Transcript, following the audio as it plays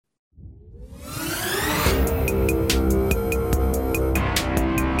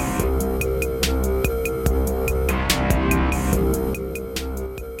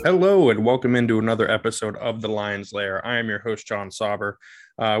Hello and welcome into another episode of The Lion's Lair. I am your host, John Sauber.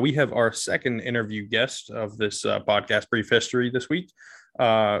 We have our second interview guest of this podcast, Brief History, this week.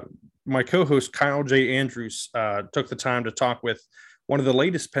 My co-host, Kyle J. Andrews, took the time to talk with one of the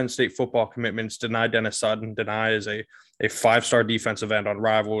latest Penn State football commitments, Dani Dennis-Sutton. Dani is a five-star defensive end on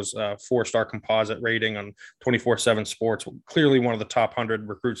Rivals, four-star composite rating on 24/7 Sports, clearly one of the top 100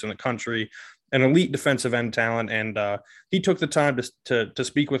 recruits in the country, an elite defensive end talent, and he took the time to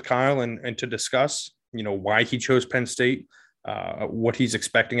speak with Kyle and to discuss, why he chose Penn State, what he's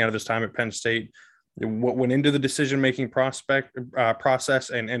expecting out of his time at Penn State, what went into the decision-making process,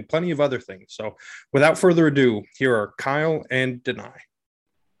 and plenty of other things. So without further ado, here are Kyle and Dani.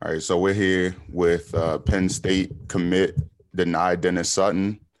 All right, so we're here with Penn State commit Dani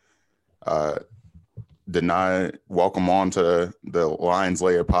Dennis-Sutton. Dani, welcome on to the Lion's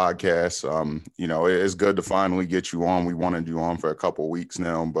Lair podcast. It's good to finally get you on. We wanted you on for a couple of weeks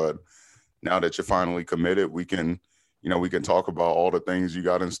now, but now that you're finally committed, we can talk about all the things you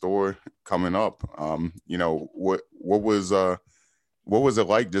got in store coming up. What was it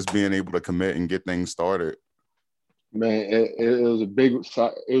like just being able to commit and get things started? Man, it was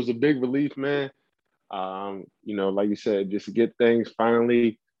a big relief, man. Like you said, just to get things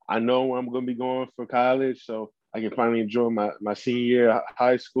finally. I know I'm going to be going for college, so I can finally enjoy my senior year of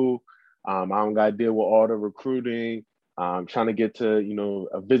high school. I don't got to deal with all the recruiting. Trying to get to,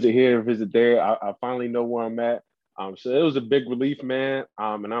 a visit here, a visit there. I finally know where I'm at. So it was a big relief, man.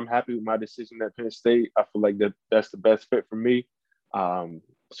 And I'm happy with my decision at Penn State. I feel like that's the best fit for me.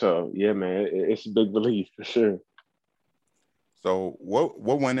 So, yeah, man, it's a big relief for sure. So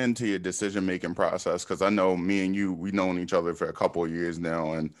what went into your decision-making process? Because I know me and you, we've known each other for a couple of years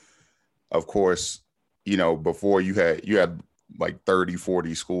now. And, of course, before you had like 30,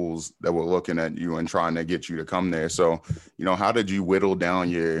 40 schools that were looking at you and trying to get you to come there. So, how did you whittle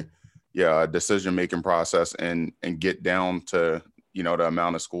down your decision-making process and get down to, the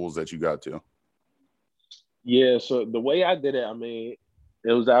amount of schools that you got to? Yeah, so the way I did it,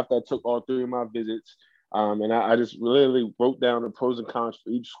 it was after I took all three of my visits. And I just literally wrote down the pros and cons for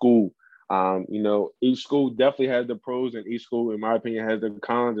each school. Each school definitely has the pros, and each school, in my opinion, has the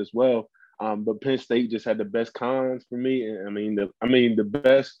cons as well. But Penn State just had the best cons for me, and the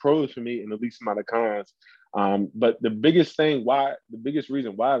best pros for me, and the least amount of cons. But the biggest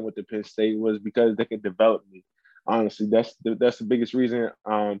reason why I went to Penn State was because they could develop me. Honestly, that's the biggest reason.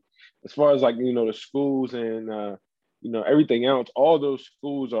 As far as the schools and everything else, all those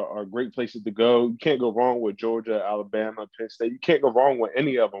schools are great places to go. You can't go wrong with Georgia, Alabama, Penn State. You can't go wrong with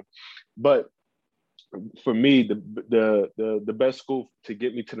any of them. But for me, the best school to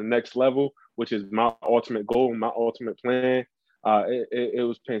get me to the next level, which is my ultimate goal, my ultimate plan, it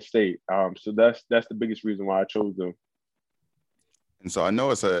was Penn State. So that's the biggest reason why I chose them. And so I know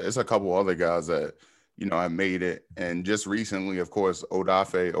it's a couple other guys that have made it, and just recently, of course,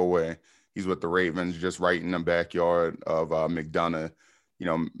 Odafe Owe. He's with the Ravens, just right in the backyard of McDonough,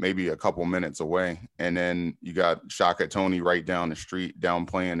 maybe a couple minutes away. And then you got Shaka Toney right down the street,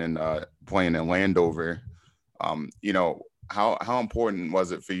 playing in Landover. How important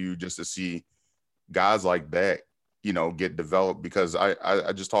was it for you just to see guys like that, get developed? Because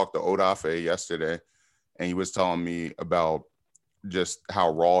I just talked to Odafe yesterday, and he was telling me about just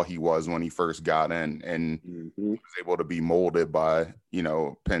how raw he was when he first got in, and he was able to be molded by,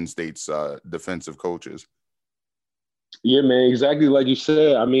 Penn State's defensive coaches. Yeah, man, exactly like you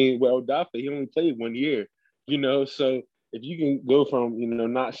said. Odafe, he only played 1 year, so if you can go from,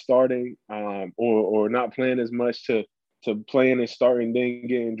 not starting or not playing as much to playing and starting, then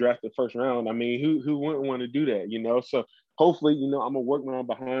getting drafted first round, who wouldn't want to do that, So hopefully, I'm going to work my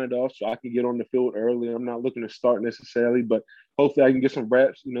behind off so I can get on the field early. I'm not looking to start necessarily, but hopefully I can get some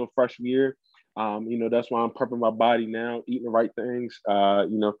reps, freshman year. That's why I'm prepping my body now, eating the right things,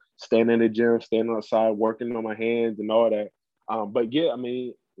 staying in the gym, staying outside, working on my hands and all that. But yeah,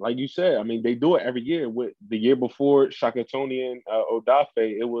 like you said, they do it every year. With the year before Shaka Toney and Odafe,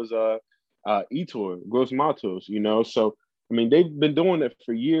 it was Etor, Gross Matos, So, they've been doing it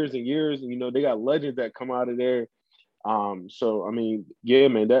for years and years, and, they got legends that come out of there. Yeah,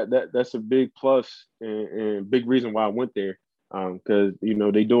 man, that's a big plus and big reason why I went there. Because,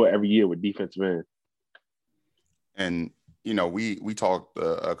 they do it every year with defensive end. And, we talked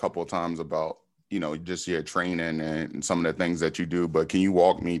a couple of times about, just your training and some of the things that you do. But can you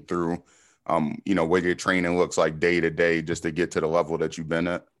walk me through, what your training looks like day to day just to get to the level that you've been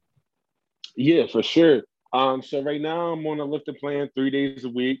at? Yeah, for sure. So right now I'm on a lifting plan 3 days a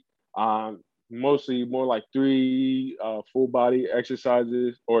week. Mostly more like three full body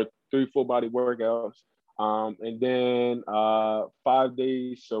exercises or 3 full body workouts. And then 5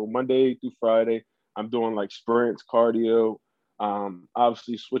 days, so Monday through Friday, I'm doing like sprints, cardio,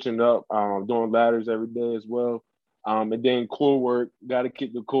 obviously switching up, doing ladders every day as well. And then core work, got to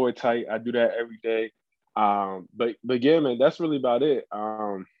keep the core tight. I do that every day. But yeah, man, that's really about it.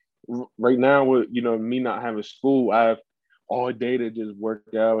 Right now, with me not having school, I have all day to just work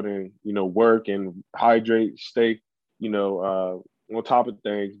out and work and hydrate, stay on top of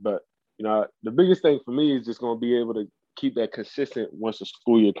things. But the biggest thing for me is just going to be able to keep that consistent once the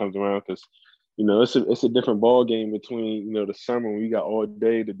school year comes around, because it's a different ball game between the summer when you got all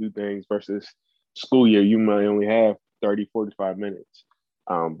day to do things versus school year you might only have 30, 45 minutes.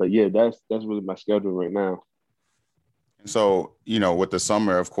 But yeah, that's really my schedule right now. And so, with the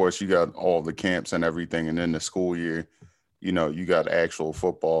summer, of course, you got all the camps and everything. And then the school year, you got actual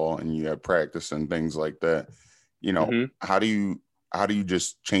football and you have practice and things like that. How do you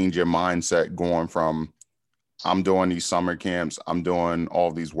just change your mindset going from I'm doing these summer camps, I'm doing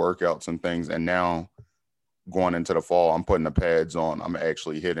all these workouts and things, and now going into the fall, I'm putting the pads on, I'm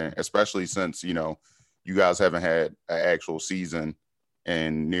actually hitting, especially since, you guys haven't had an actual season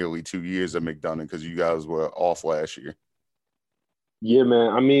in nearly 2 years at McDonough because you guys were off last year. Yeah,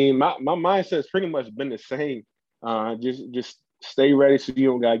 man. I mean, my mindset's pretty much been the same. Just stay ready so you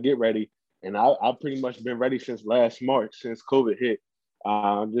don't gotta get ready. And I've pretty much been ready since last March, since COVID hit.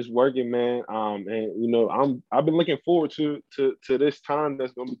 Just working, man. And I've been looking forward to this time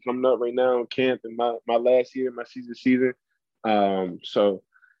that's gonna be coming up right now in camp and my last year, my season. So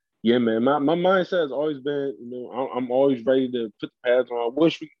yeah, man. My mindset has always been, I'm always ready to put the pads on. I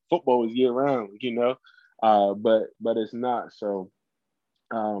wish football was year round, but it's not. So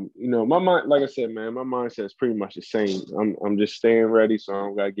my mind, like I said, man, my mindset is pretty much the same. I'm just staying ready, so I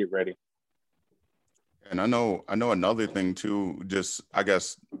don't gotta get ready. And I know another thing too, just I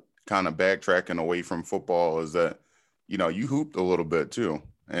guess kind of backtracking away from football is that, you hooped a little bit too.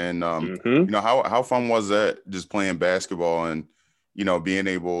 And how fun was that just playing basketball and, being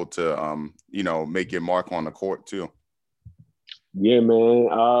able to make your mark on the court too? Yeah, man.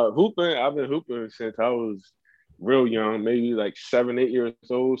 Hooping, I've been hooping since I was real young, maybe like 7, 8 years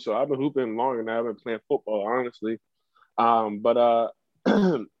old. So I've been hooping longer than I've been playing football, honestly. But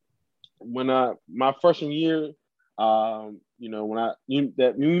when my freshman year, when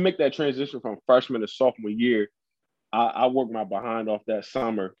you make that transition from freshman to sophomore year, I worked my behind off that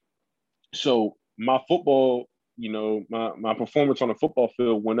summer. So my football, my performance on the football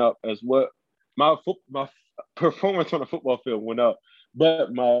field went up as well. My performance on the football field went up,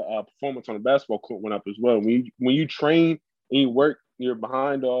 but my performance on the basketball court went up as well. When you train and you work your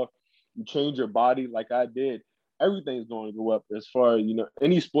behind off, you change your body like I did, everything's going to go up. As far as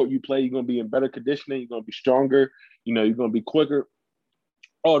any sport you play, you're going to be in better conditioning, you're going to be stronger, you're going to be quicker,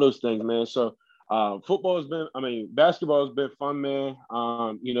 all those things, man. So basketball has been fun, man.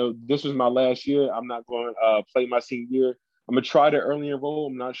 This was my last year. I'm not going to play my senior year. I'm going to try to early enroll.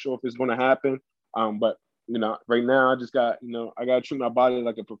 I'm not sure if it's going to happen. But right now I just got, I got to treat my body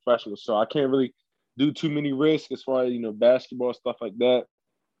like a professional. So I can't really do too many risks as far as, basketball, stuff like that.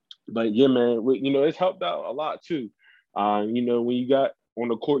 But yeah, man, it's helped out a lot too. When you got on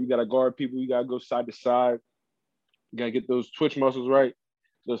the court, you got to guard people. You got to go side to side. You got to get those twitch muscles right.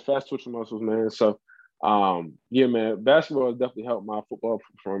 Those fast twitch muscles, man. So, yeah, man, basketball has definitely helped my football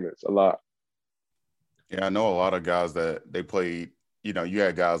performance a lot. Yeah, I know a lot of guys that they played. You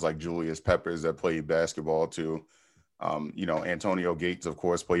had guys like Julius Peppers that played basketball too. Antonio Gates, of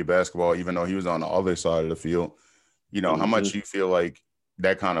course, played basketball, even though he was on the other side of the field. How much you feel like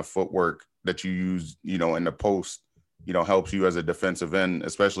that kind of footwork that you use, in the post, helps you as a defensive end,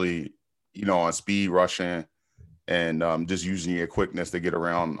 especially, on speed rushing and just using your quickness to get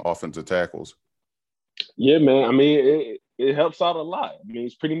around offensive tackles. Yeah, man. I mean, it helps out a lot. I mean,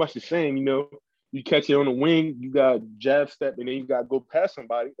 it's pretty much the same. You catch it on the wing, you got jab step, and then you got to go past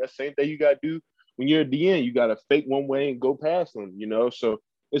somebody. That same thing you got to do when you're a DN. You got to fake one way and go past them, So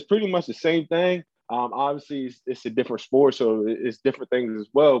it's pretty much the same thing. Obviously, it's a different sport, so it's different things as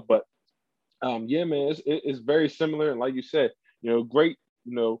well. But, yeah, man, it's very similar. And like you said, great,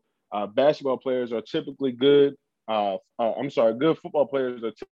 basketball players are typically good. Good football players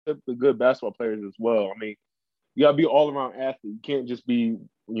are typically good basketball players as well. I mean, you gotta be all around athlete. You can't just be,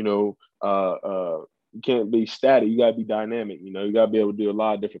 you can't be static. You gotta be dynamic. You gotta be able to do a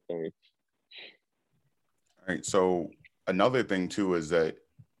lot of different things. All right. So another thing too is that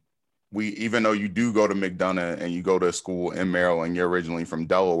even though you do go to McDonough and you go to school in Maryland, you're originally from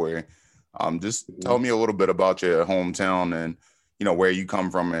Delaware. Just tell me a little bit about your hometown and where you come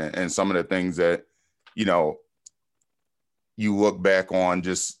from and some of the things that you look back on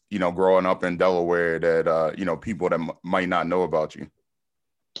just, growing up in Delaware that, people that might not know about you?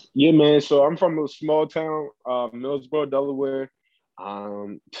 Yeah, man. So I'm from a small town, Millsboro, Delaware.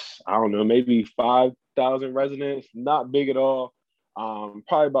 I don't know, maybe 5,000 residents, not big at all.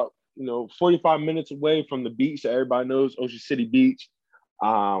 Probably about 45 minutes away from the beach that everybody knows, Ocean City Beach.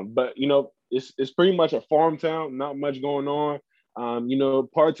 But it's pretty much a farm town, not much going on.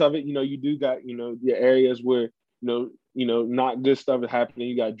 Parts of it, you do got your areas where not good stuff is happening.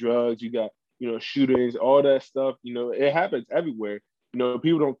 You got drugs, you got shootings, all that stuff. It happens everywhere.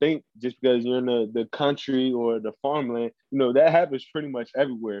 People don't think just because you're in the country or the farmland, that happens pretty much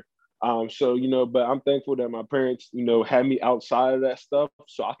everywhere. But I'm thankful that my parents, had me outside of that stuff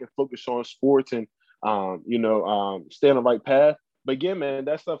so I can focus on sports and, stay on the right path. But yeah, man,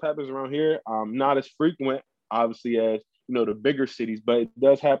 that stuff happens around here. Not as frequent, obviously, as, the bigger cities, but it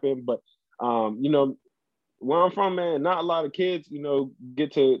does happen. But, where I'm from, man, not a lot of kids,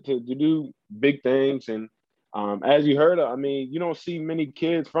 get to do big things. And as you heard, I mean, you don't see many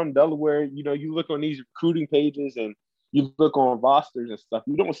kids from Delaware. You look on these recruiting pages and you look on rosters and stuff,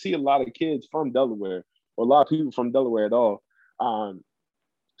 you don't see a lot of kids from Delaware or a lot of people from Delaware at all.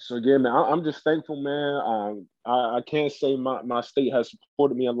 So yeah, man, I'm just thankful, man. I can't say my state has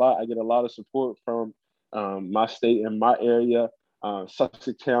supported me a lot. I get a lot of support from my state and my area,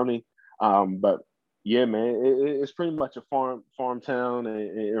 Sussex County. But yeah, man, it's pretty much a farm town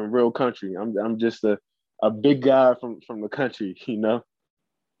and real country. I'm just a big guy from the country, Yeah,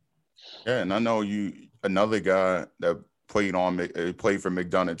 and I know another guy that played for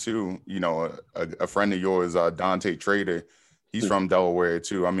McDonough too. A friend of yours, Dante Trader. He's from Delaware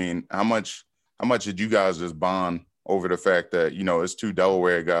too. I mean, how much did you guys just bond over the fact that it's two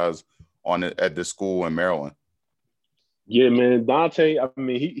Delaware guys at the school in Maryland? Yeah, man, Dante. I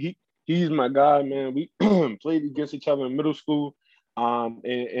mean, he's my guy, man. We played against each other in middle school,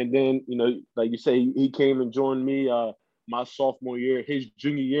 and then like you say, he came and joined me my sophomore year, his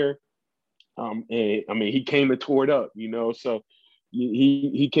junior year. And I mean, he came and tore it up, So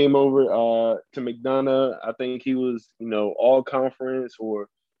he came over to McDonough. I think he was, all conference or,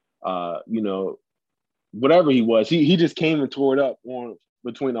 whatever he was. He just came and tore it up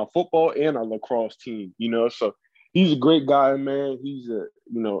between our football and our lacrosse team, So he's a great guy, man. He's a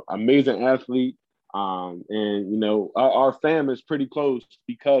amazing athlete. Our fam is pretty close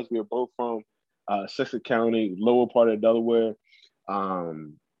because we're both from Sussex County, lower part of Delaware.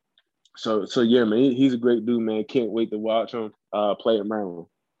 So yeah, man, he's a great dude, man. Can't wait to watch him play at Maryland.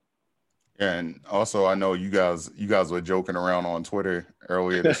 Yeah, and also I know you guys were joking around on Twitter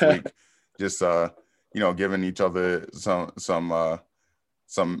earlier this week, just giving each other some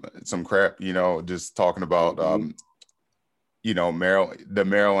crap, just talking about the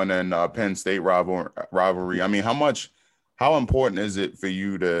Maryland and Penn State rivalry. I mean, how important is it for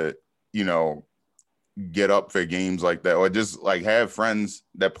you to get up for games like that, or just like have friends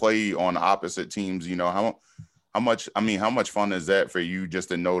that play on opposite teams? How much fun is that for you, just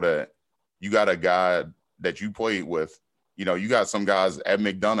to know that you got a guy that you played with? You got some guys at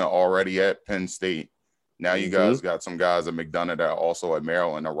McDonough already at Penn State. Now you guys got some guys at McDonough that are also at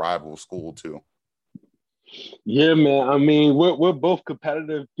Maryland, a rival school too. Yeah, man. I mean, we're both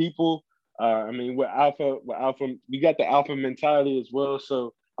competitive people. I mean, we're alpha. We got the alpha mentality as well.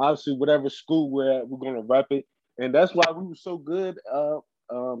 So obviously, whatever school we're at, we're gonna rep it, and that's why we were so good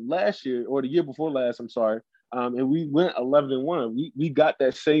last year or the year before last. I'm sorry, and we went 11-1. We got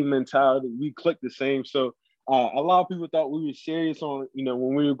that same mentality. We clicked the same. So a lot of people thought we were serious on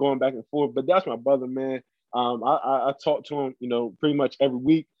when we were going back and forth. But that's my brother, man. I talk to him pretty much every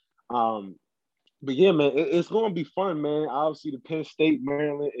week. But yeah, man, it's going to be fun, man. Obviously, the Penn State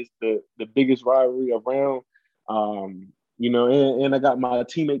Maryland is the biggest rivalry around. And I got my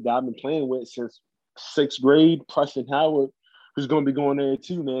teammate that I've been playing with since 6th grade, Preston Howard, who's going to be going there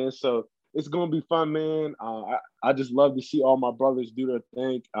too, man. So it's going to be fun, man. I just love to see all my brothers do their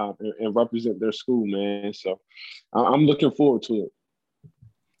thing and represent their school, man. So I'm looking forward to it.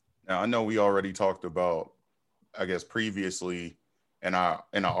 Now, I know we already talked about, I guess, previously in our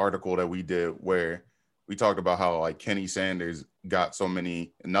article that we did, where we talked about how like Kenny Sanders got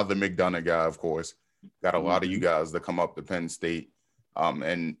another McDonough guy, of course, got a lot of you guys that come up to Penn State.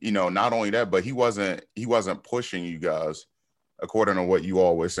 And not only that, but he wasn't pushing you guys, according to what you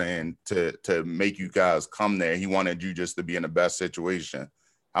all were saying, to make you guys come there. He wanted you just to be in the best situation.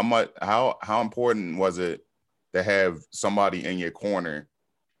 How important was it to have somebody in your corner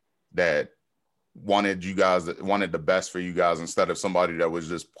that wanted the best for you guys, instead of somebody that was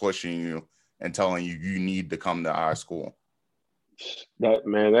just pushing you and telling you need to come to our school? That's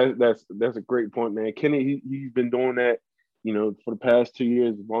a great point, man. Kenny, he's been doing that for the past 2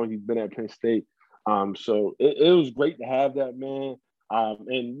 years, as long as he's been at Penn State. So it was great to have that, man.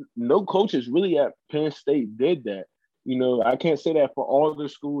 And no coaches really at Penn State did that. I can't say that for all the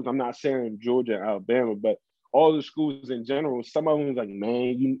schools. I'm not saying Georgia and Alabama, but all the schools in general, some of them was like,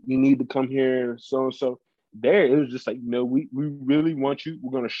 man, you need to come here, so and so. There, it was just like, we really want you.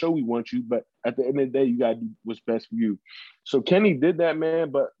 We're going to show we want you. But at the end of the day, you got to do what's best for you. So Kenny did that,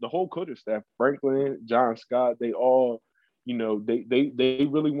 man. But the whole coaching staff, Franklin, John Scott, they all, they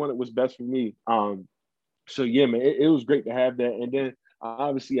really wanted what's best for me. So, yeah, man, it was great to have that. And then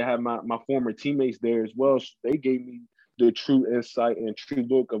obviously I have my former teammates there as well. So they gave me the true insight and true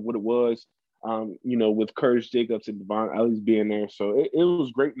look of what it was, with Curtis Jacobs and Devon Ellis being there. So it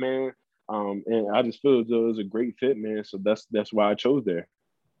was great, man. And I just feel as though it was a great fit, man. So that's why I chose there.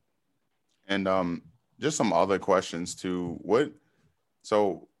 And just some other questions too.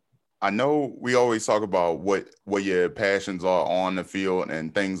 So I know we always talk about what your passions are on the field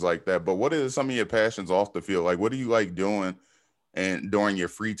and things like that, but what are some of your passions off the field? Like, what do you like doing and during your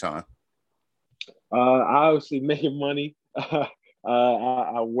free time? Obviously making money.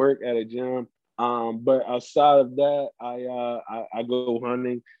 I work at a gym. But outside of that, I go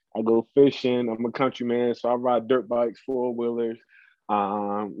hunting, I go fishing. I'm a countryman, so I ride dirt bikes, 4-wheelers.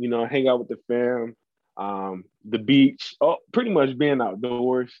 Hang out with the fam, the beach. Pretty much being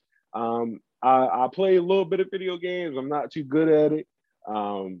outdoors. I play a little bit of video games. I'm not too good at it,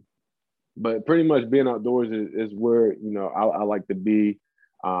 but pretty much being outdoors is where I like to be.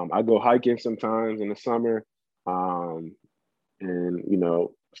 I go hiking sometimes in the summer, and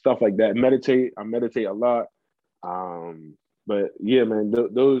stuff like that. I meditate a lot. But yeah, man,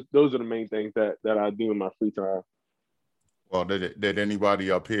 those are the main things that I do in my free time. Well, did anybody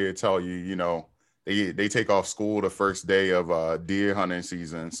up here tell you, they take off school the first day of deer hunting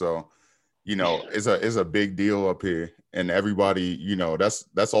season? So, it's a big deal up here, and everybody,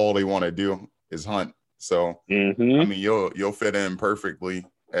 that's all they want to do is hunt. So, I mean, you'll fit in perfectly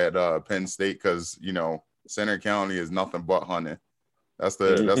at Penn State because Center County is nothing but hunting. That's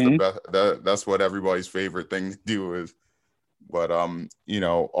the best. That's what everybody's favorite thing to do is. But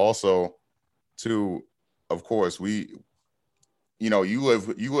also too, of course, you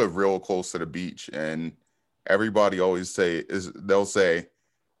live real close to the beach, and everybody always they'll say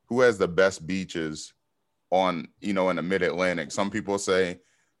who has the best beaches in the Mid-Atlantic. Some people say,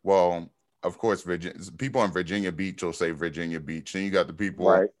 well, of course, people in Virginia Beach will say Virginia Beach, and you got the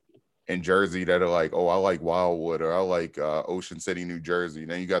people in Jersey that are like, oh, I like Wildwood, or I like Ocean City, New Jersey.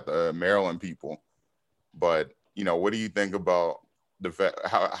 Then you got the Maryland people. But what do you think about the fact?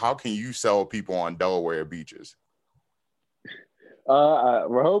 How can you sell people on Delaware beaches?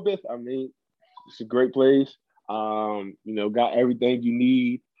 Rehoboth, I mean, it's a great place. Got everything you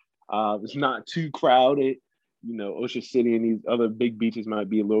need. It's not too crowded. Ocean City and these other big beaches might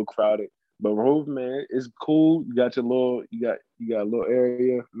be a little crowded, but Rehoboth, man, is cool. You got a little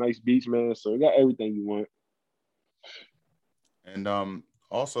area, nice beach, man. So you got everything you want. And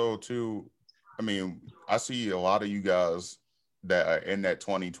also too, I mean, I see a lot of you guys that are in that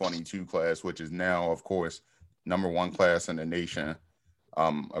 2022 class, which is now, of course, #1 class in the nation,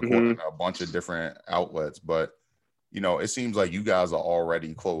 according to a bunch of different outlets. But, it seems like you guys are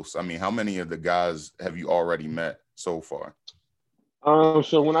already close. I mean, how many of the guys have you already met so far?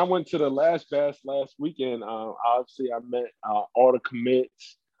 So when I went to the last bash last weekend, obviously I met all the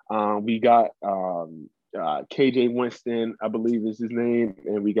commits. We got KJ Winston, I believe is his name,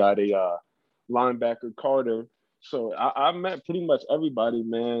 and we got a linebacker Carter. So I met pretty much everybody,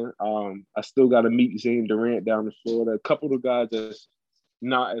 man. I still got to meet Zane Durant down in Florida. A couple of the guys that's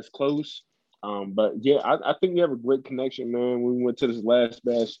not as close. But yeah, I think we have a great connection, man. When we went to this last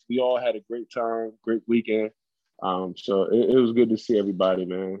bash, we all had a great time, great weekend. So it was good to see everybody,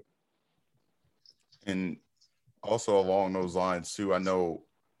 man. And also along those lines too, I know,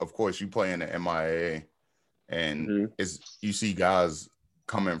 of course, you play in the MIA, and you see guys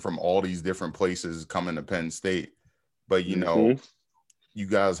coming from all these different places coming to Penn State, but you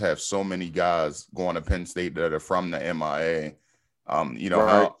guys have so many guys going to Penn State that are from the MIA.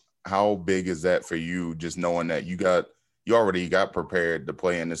 How big is that for you? Just knowing that you already got prepared to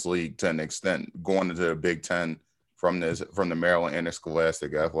play in this league to an extent, going into the Big Ten from the Maryland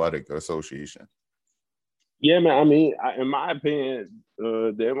Interscholastic Athletic Association. Yeah, man. I mean, in my opinion,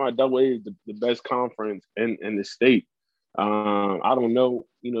 the MIAA is the best conference in the state. I don't know,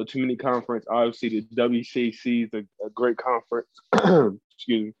 too many conference. Obviously, the WCC is a great conference.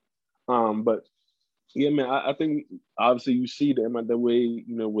 Excuse me. But yeah, man, I think obviously you see the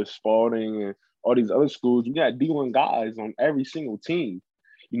MIAA, with Spalding and all these other schools. You got D1 guys on every single team.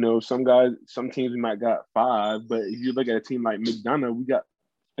 some teams we might got 5, but if you look at a team like McDonough, we got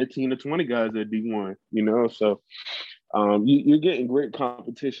 15 to 20 guys at D1, so you're getting great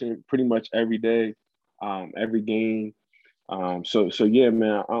competition pretty much every day, every game. So yeah,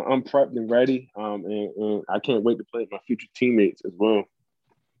 man, I'm prepped and ready, and I can't wait to play with my future teammates as well.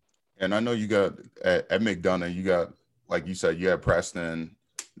 And I know you got at McDonough, you got, like you said, you have Preston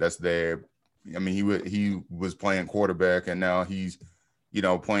that's there. I mean, he was playing quarterback, and now he's,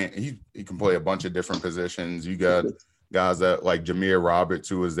 playing. He can play a bunch of different positions. You got guys that like Jameer Roberts,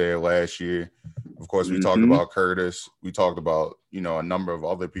 who was there last year. Of course, we talked about Curtis. We talked about a number of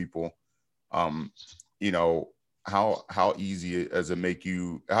other people. How easy does it make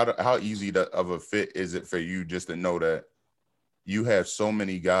you? How easy of a fit is it for you just to know that you have so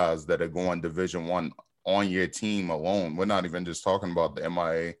many guys that are going Division I on your team alone? We're not even just talking about the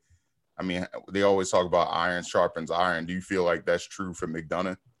MIA. I mean, they always talk about iron sharpens iron. Do you feel like that's true for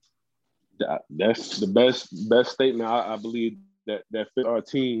McDonough? That's the best statement I believe that fit our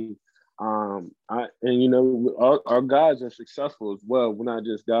team. Our guys are successful as well. We're not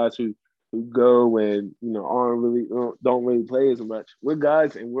just guys who go and don't really play as much. We're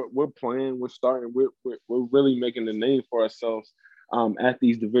guys, and we're playing. We're starting. We're really making the name for ourselves at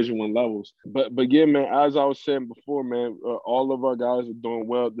these Division I levels. But yeah, man, as I was saying before, man, all of our guys are doing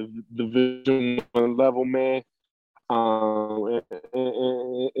well at the Division I level, man. And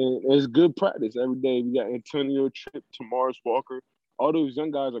it's good practice every day. We got Antonio Tripp, Tamaris Walker. All those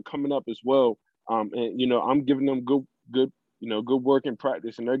young guys are coming up as well. And I'm giving them good work in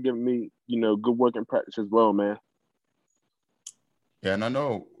practice, and they're giving me, good work in practice as well, man. Yeah, and I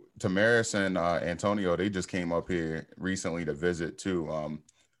know Tamaris and Antonio, they just came up here recently to visit too.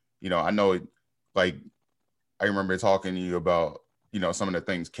 I know, I remember talking to you about, some of the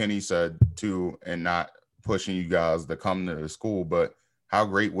things Kenny said too, and not pushing you guys to come to the school, but how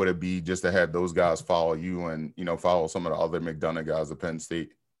great would it be just to have those guys follow you and, follow some of the other McDonough guys at Penn State?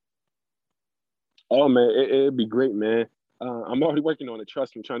 Oh, man, it'd be great, man. I'm already working on it.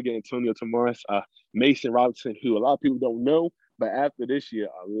 Trust me, trying to get Antonio Tamaris, Mason Robinson, who a lot of people don't know, but after this year,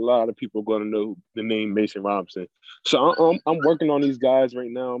 a lot of people are going to know the name Mason Robinson. So I'm working on these guys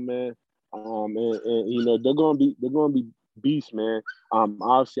right now, man. And they're going to be beasts, man.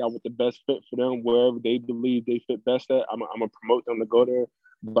 Obviously, I want the best fit for them wherever they believe they fit best at. I'm gonna promote them to go there,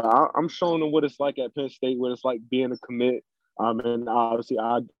 but I'm showing them what it's like at Penn State, what it's like being a commit. And obviously,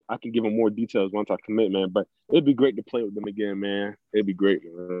 I can give them more details once I commit, man. But it'd be great to play with them again, man. It'd be great,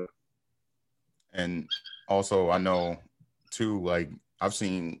 man. And also, I know too, like I've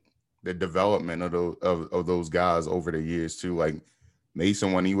seen the development of those guys over the years too. Like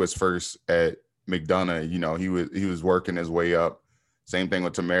Mason, when he was first at McDonough, he was working his way up. Same thing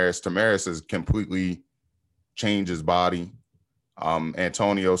with Tamaris. Tamaris has completely changed his body.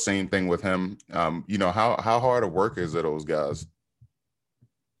 Antonio, same thing with him. How hard a work is it, those guys?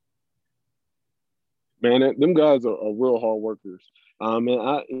 Man, them guys are real hard workers. And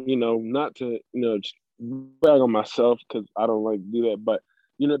I, not to, brag on myself because I don't like to do that, but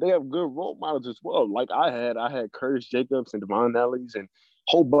they have good role models as well. Like I had Curtis Jacobs and Devon Ellis and a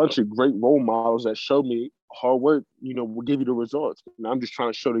whole bunch of great role models that showed me hard work, will give you the results. And I'm just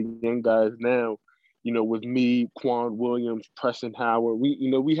trying to show the young guys now, with me, Quan Williams, Preston Howard,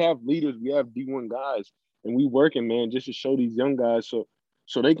 we have leaders, we have D1 guys, and we working, man, just to show these young guys so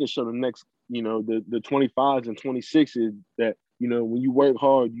they can show the next, the 25s and 26s that, when you work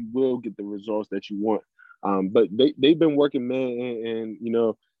hard, you will get the results that you want. But they've been working, man,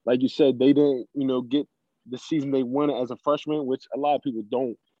 and like you said, they didn't, get the season they wanted as a freshman, which a lot of people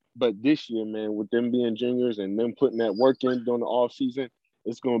don't. But this year, man, with them being juniors and them putting that work in during the off season,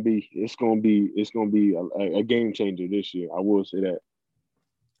 it's gonna be a game changer this year. I will say that.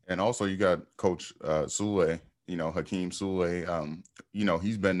 And also, you got Coach Sule, Hakeem Sule.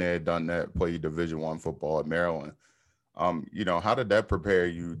 He's been there, done that, played Division I football at Maryland. How did that prepare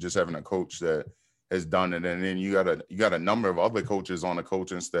you? Just having a coach that has done it, and then you got a number of other coaches on the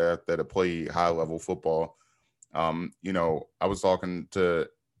coaching staff that have played high level football. I was talking to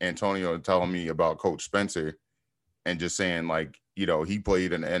Antonio telling me about Coach Spencer, and just saying he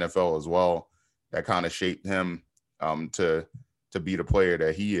played in the NFL as well. That kind of shaped him to be the player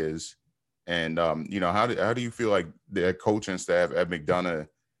that he is. And how do you feel like the coaching staff at McDonough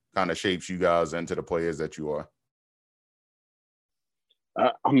kind of shapes you guys into the players that you are?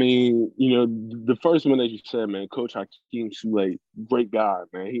 I mean, the first one that you said, man, Coach Hakeem Sule, great guy,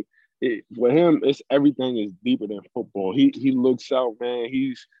 man. For him, it's everything is deeper than football. He looks out, man.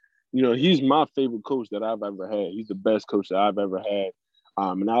 He's he's my favorite coach that I've ever had. He's the best coach that I've ever had.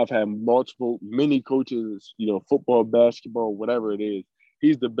 And I've had many coaches, football, basketball, whatever it is.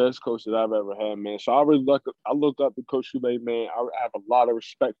 he's the best coach that I've ever had, man. So I look up to Coach Shule, man. I have a lot of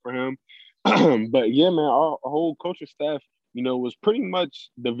respect for him. But yeah, man, our whole coaching staff, was pretty much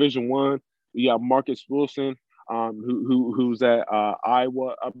Division One. We got Marcus Wilson, who's at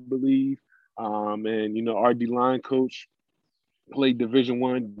Iowa, I believe, and our D line coach played Division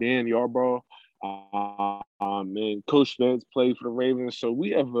One, Dan Yarbrough. And Coach Spence played for the Ravens. So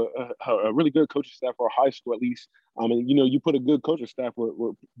we have a really good coaching staff for our high school, at least. And you put a good coaching staff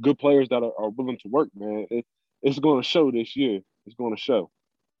with good players that are willing to work, man. It's going to show this year. It's going to show.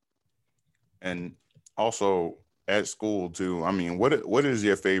 And also at school too. I mean, what is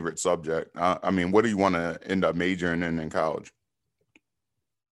your favorite subject? I mean, what do you want to end up majoring in college?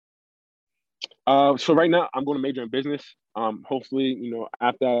 So right now I'm going to major in business. Hopefully,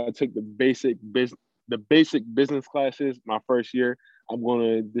 after I take the basic business classes my first year, I'm going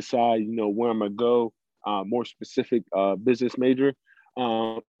to decide, where I'm going to go, more specific business major.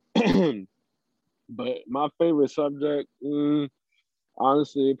 But my favorite subject,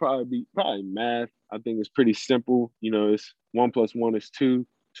 honestly, it'd probably math. I think it's pretty simple. It's 1 + 1 is 2,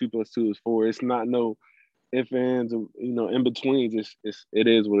 2 + 2 is 4. It's not no ifs, ands, in betweens. It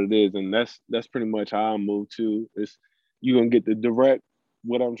is what it is, and that's pretty much how I move to. It's you're gonna get the direct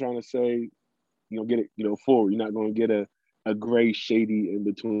what I'm trying to say. Get it, forward. You're not gonna get a gray shady in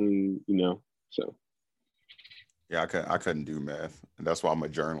between. So. Yeah, I couldn't do math, and that's why I'm a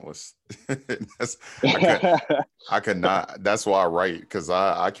journalist. I could not. That's why I write, because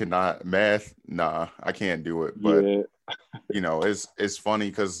I cannot math. Nah, I can't do it. But yeah. It's funny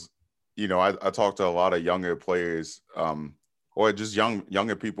because I talk to a lot of younger players, or just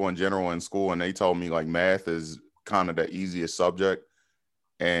younger people in general in school, and they told me like math is kind of the easiest subject,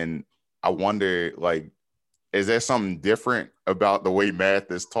 and I wonder, like, is there something different about the way math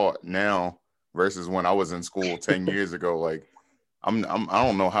is taught now versus when I was in school 10 years ago? Like, I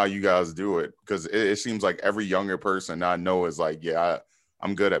don't know how you guys do it, because it seems like every younger person I know is like, yeah,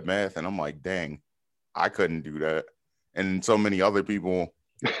 I'm good at math. And I'm like, dang, I couldn't do that. And so many other people,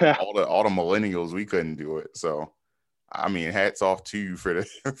 all the millennials, we couldn't do it. So, I mean, hats off to you for that,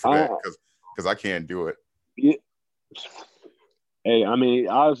 because I can't do it. Yeah. Hey, I mean,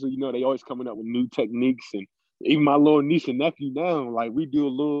 honestly, they always coming up with new techniques, and even my little niece and nephew now, like we do a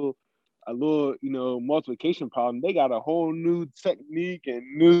little, multiplication problem. They got a whole new technique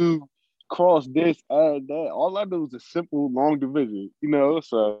and new cross this, add that. All I do is a simple long division,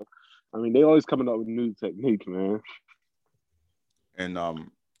 So, I mean, they always coming up with new techniques, man. And at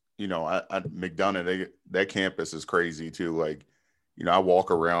McDonough, that campus is crazy too. Like, I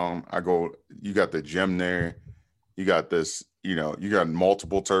walk around, you got the gym there, you got this, you got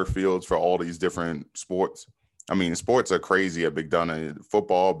multiple turf fields for all these different sports. I mean, sports are crazy at McDonough: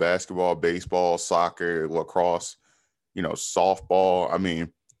 football, basketball, baseball, soccer, lacrosse, softball. I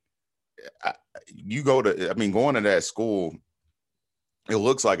mean, going to that school, it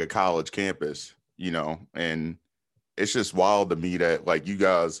looks like a college campus, and it's just wild to me that like you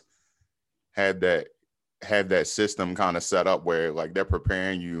guys have that system kind of set up where like they're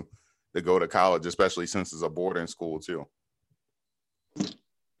preparing you to go to college, especially since it's a boarding school too.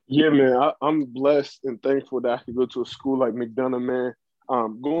 Yeah, man, I'm blessed and thankful that I could go to a school like McDonough, man.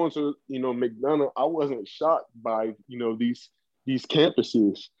 Going to McDonough, I wasn't shocked by these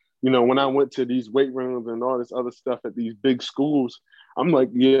campuses. When I went to these weight rooms and all this other stuff at these big schools, I'm like,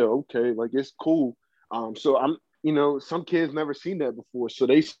 yeah, okay, like it's cool. So I'm some kids never seen that before, so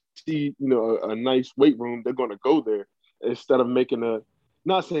they see a nice weight room, they're going to go there instead of making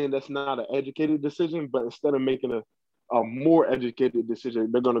not saying that's not an educated decision, but instead of making a more educated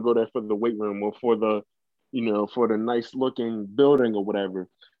decision, they're going to go there for the weight room or for the for the nice looking building or whatever.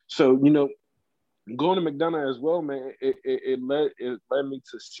 So going to McDonough as well, man, it led me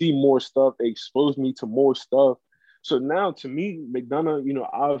to see more stuff. It exposed me to more stuff. So now to me, McDonough,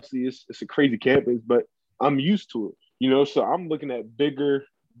 obviously it's a crazy campus, but I'm used to it, so I'm looking at bigger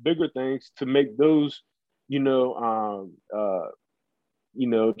things to make those, trying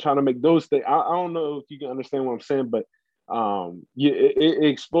to make those things. I don't know if you can understand what I'm saying, but yeah, it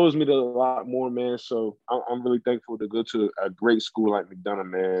exposed me to a lot more, man. So I'm really thankful to go to a great school like McDonough,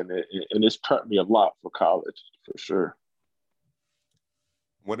 man, and it's prepped me a lot for college for sure.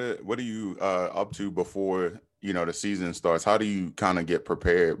 What are you up to before the season starts? How do you kind of get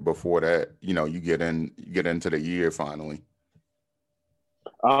prepared before that? You get into the year finally.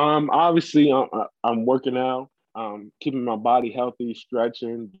 Obviously, I'm working out, keeping my body healthy,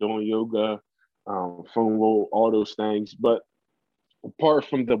 stretching, doing yoga, foam roll, all those things. But apart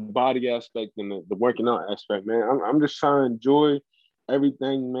from the body aspect and the working out aspect, man, I'm just trying to enjoy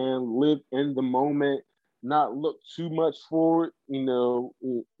everything, man. Live in the moment. not look too much forward,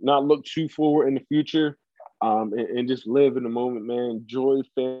 not look too forward in the future, and just live in the moment, man. Enjoy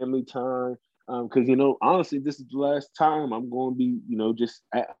family time. Because, honestly, this is the last time I'm going to be, just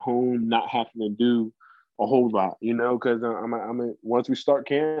at home, not having to do a whole lot, because once we start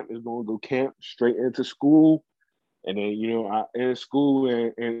camp, it's going to go camp straight into school. And then, I end school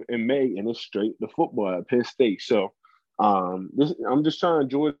in May, and it's straight to football at Penn State. So I'm just trying to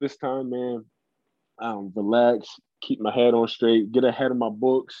enjoy this time, man. Relax, keep my head on straight, get ahead of my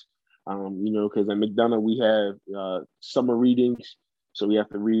books. Because at McDonough we have summer readings, so we have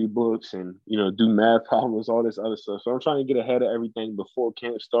to read books and do math problems, all this other stuff. So I'm trying to get ahead of everything before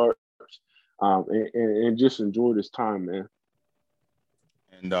camp starts, and just enjoy this time, man.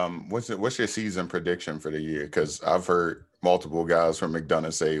 And what's your season prediction for the year? Because I've heard multiple guys from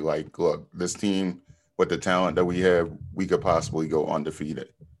McDonough say, like, look, this team with the talent that we have, we could possibly go undefeated.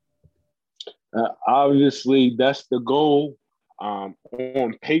 Obviously, that's the goal. On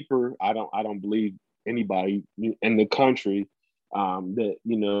paper, I don't believe anybody in the country that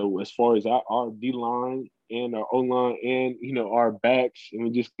as far as our D line and our O line and our backs, and we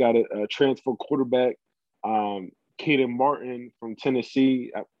just got a transfer quarterback, Caden Martin from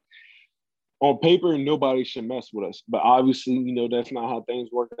Tennessee. On paper, nobody should mess with us, but obviously, that's not how things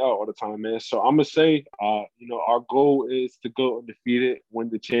work out all the time, man. So I'm gonna say, our goal is to go undefeated,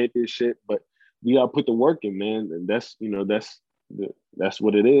 win the championship, but we gotta put the work in, man, and that's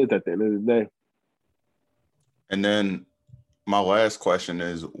what it is at the end of the day. And then my last question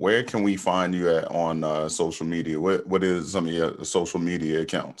is, where can we find you at on social media? What is some of your social media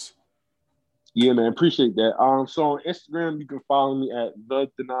accounts? Yeah, man, appreciate that. So on Instagram, you can follow me at the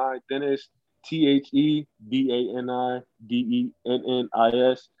Dani Dennis, TheDaniDennis.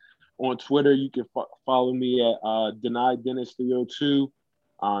 On Twitter, you can follow me at Dani Dennis 302,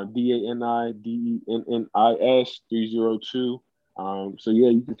 DaniDennis 302. So yeah,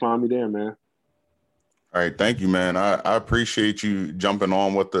 you can find me there, man. All right, thank you, man. I appreciate you jumping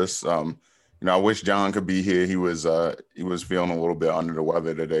on with us. I wish John could be here. He was feeling a little bit under the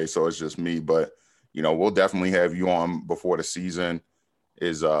weather today, so it's just me. But we'll definitely have you on before the season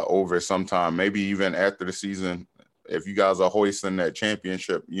is over sometime, maybe even after the season. If you guys are hoisting that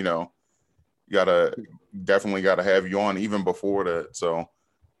championship, definitely gotta have you on even before that. So,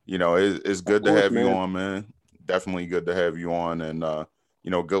 it's good to have you on, man. Definitely good to have you on, and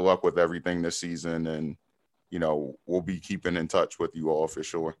good luck with everything this season. And we'll be keeping in touch with you all for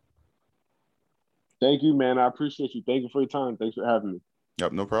sure. Thank you, man. I appreciate you. Thank you for your time. Thanks for having me.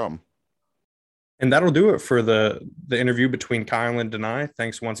 Yep, no problem. And that'll do it for the interview between Kyle and Dani.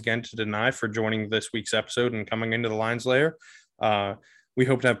 Thanks once again to Dani for joining this week's episode and coming into the Lions Lair. We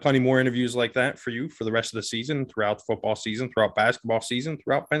hope to have plenty more interviews like that for you for the rest of the season, throughout the football season, throughout basketball season,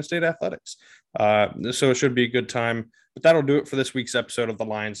 throughout Penn State athletics. So it should be a good time. But that'll do it for this week's episode of the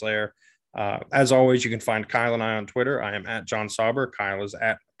Lions Lair. As always, you can find Kyle and I on Twitter. I am at John Sauber. Kyle is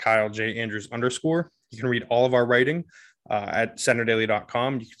at Kyle J. Andrews _. You can read all of our writing at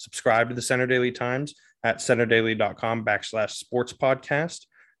centerdaily.com. You can subscribe to the Center Daily Times at centerdaily.com/sports podcast.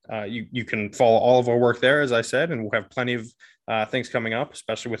 You can follow all of our work there, as I said, and we'll have plenty of things coming up,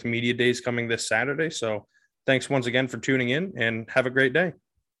 especially with media days coming this Saturday. So thanks once again for tuning in, and have a great day.